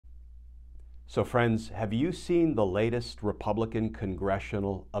So friends, have you seen the latest Republican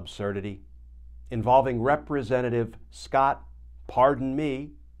congressional absurdity involving Representative Scott, pardon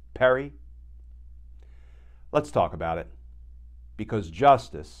me, Perry? Let's talk about it, because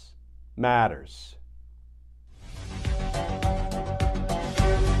justice matters.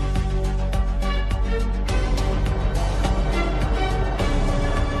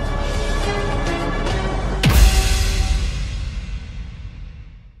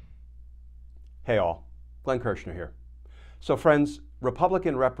 Hey all, Glenn Kirshner here. So friends,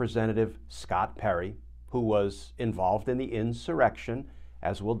 Republican Representative Scott Perry, who was involved in the insurrection,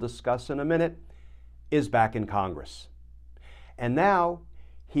 as we'll discuss in a minute, is back in Congress. And now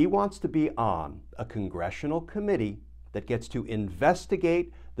he wants to be on a congressional committee that gets to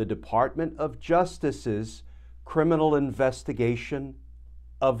investigate the Department of Justice's criminal investigation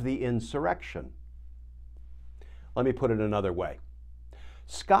of the insurrection. Let me put it another way.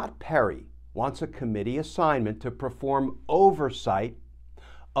 Scott Perry wants a committee assignment to perform oversight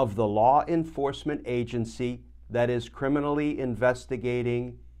of the law enforcement agency that is criminally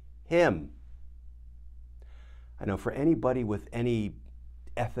investigating him. I know for anybody with any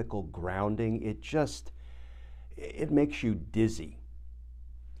ethical grounding, it makes you dizzy.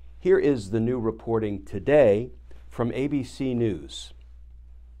 Here is the new reporting today from ABC News.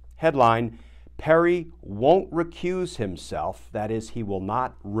 Headline: Perry won't recuse himself, that is, he will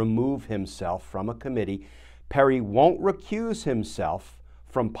not remove himself from a committee. Perry won't recuse himself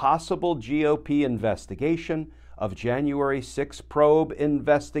from possible GOP investigation of January 6 probe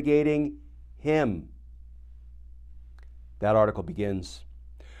investigating him. That article begins,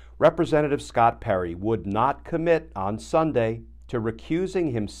 Representative Scott Perry would not commit on Sunday to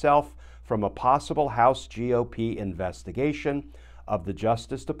recusing himself from a possible House GOP investigation of the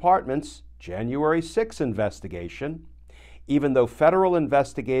Justice Department's January 6 investigation, even though federal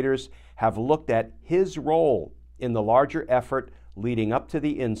investigators have looked at his role in the larger effort leading up to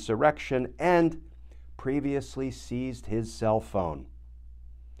the insurrection and previously seized his cell phone.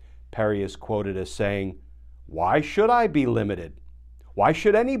 Perry is quoted as saying, "Why should I be limited? Why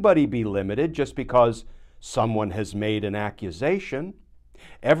should anybody be limited just because someone has made an accusation?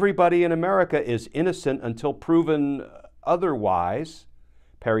 Everybody in America is innocent until proven otherwise,"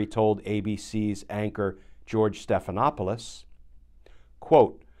 Perry told ABC's anchor George Stephanopoulos.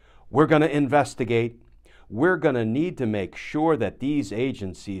 Quote, "We're going to investigate. We're going to need to make sure that these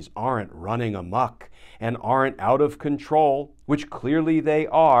agencies aren't running amok and aren't out of control, which clearly they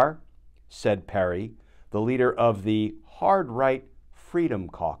are," said Perry, the leader of the hard-right Freedom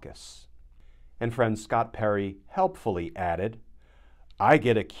Caucus. And friend Scott Perry helpfully added, "I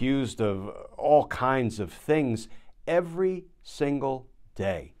get accused of all kinds of things every single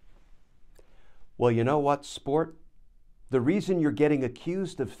day." Well, you know what, sport? The reason you're getting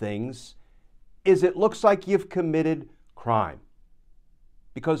accused of things is it looks like you've committed crime.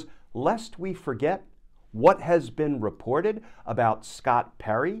 Because lest we forget what has been reported about Scott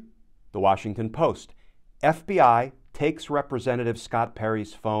Perry, the Washington Post, FBI takes Representative Scott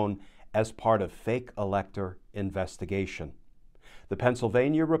Perry's phone as part of fake-elector investigation. The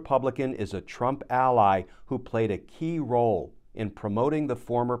Pennsylvania Republican is a Trump ally who played a key role in promoting the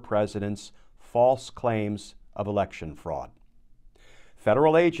former president's false claims of election fraud.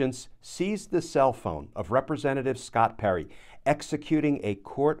 Federal agents seized the cell phone of Representative Scott Perry, executing a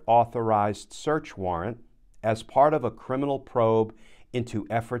court-authorized search warrant as part of a criminal probe into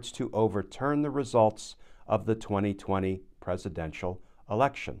efforts to overturn the results of the 2020 presidential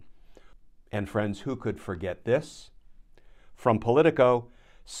election. And friends, who could forget this? From Politico,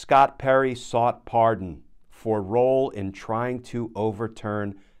 Scott Perry sought pardon for role in trying to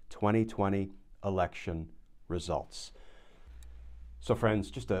overturn 2020 election results. So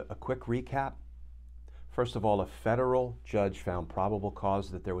friends, just a quick recap. First of all, a federal judge found probable cause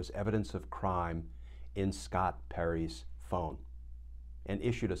that there was evidence of crime in Scott Perry's phone and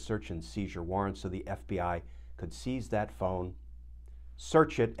issued a search and seizure warrant so the FBI could seize that phone,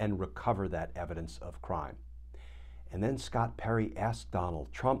 search it, and recover that evidence of crime. And then Scott Perry asked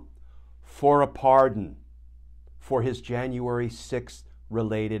Donald Trump for a pardon for his January 6th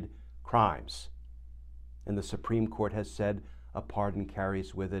related crimes. And the Supreme Court has said a pardon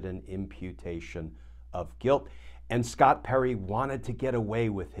carries with it an imputation of guilt. And Scott Perry wanted to get away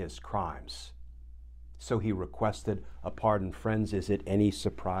with his crimes, so he requested a pardon. Friends, is it any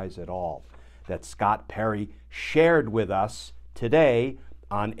surprise at all that Scott Perry shared with us today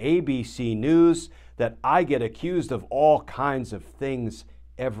on ABC News that I get accused of all kinds of things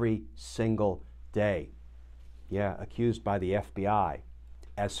every single day? Yeah, accused by the FBI,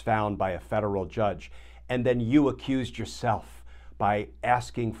 as found by a federal judge. And then you accused yourself by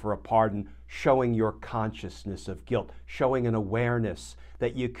asking for a pardon, showing your consciousness of guilt, showing an awareness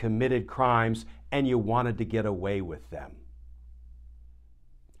that you committed crimes and you wanted to get away with them.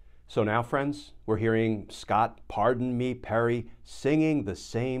 So now, friends, we're hearing Scott Pardon Me Perry singing the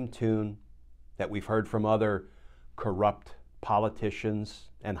same tune that we've heard from other corrupt politicians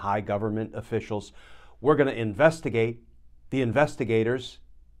and high government officials. We're going to investigate the investigators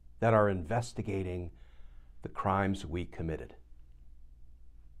that are investigating the crimes we committed.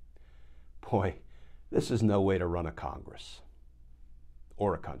 Boy, this is no way to run a Congress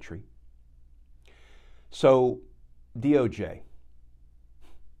or a country. So, DOJ,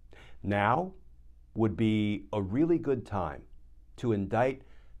 now would be a really good time to indict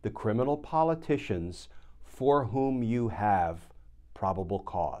the criminal politicians for whom you have probable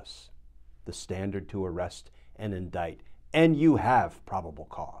cause, the standard to arrest and indict, and you have probable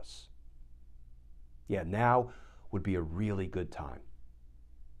cause. Yeah, now would be a really good time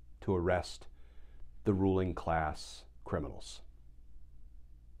to arrest the ruling class criminals.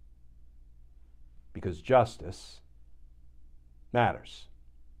 Because justice matters.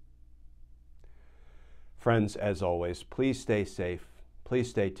 Friends, as always, please stay safe, please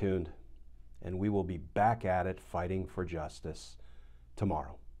stay tuned, and we will be back at it fighting for justice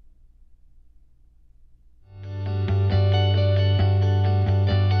tomorrow.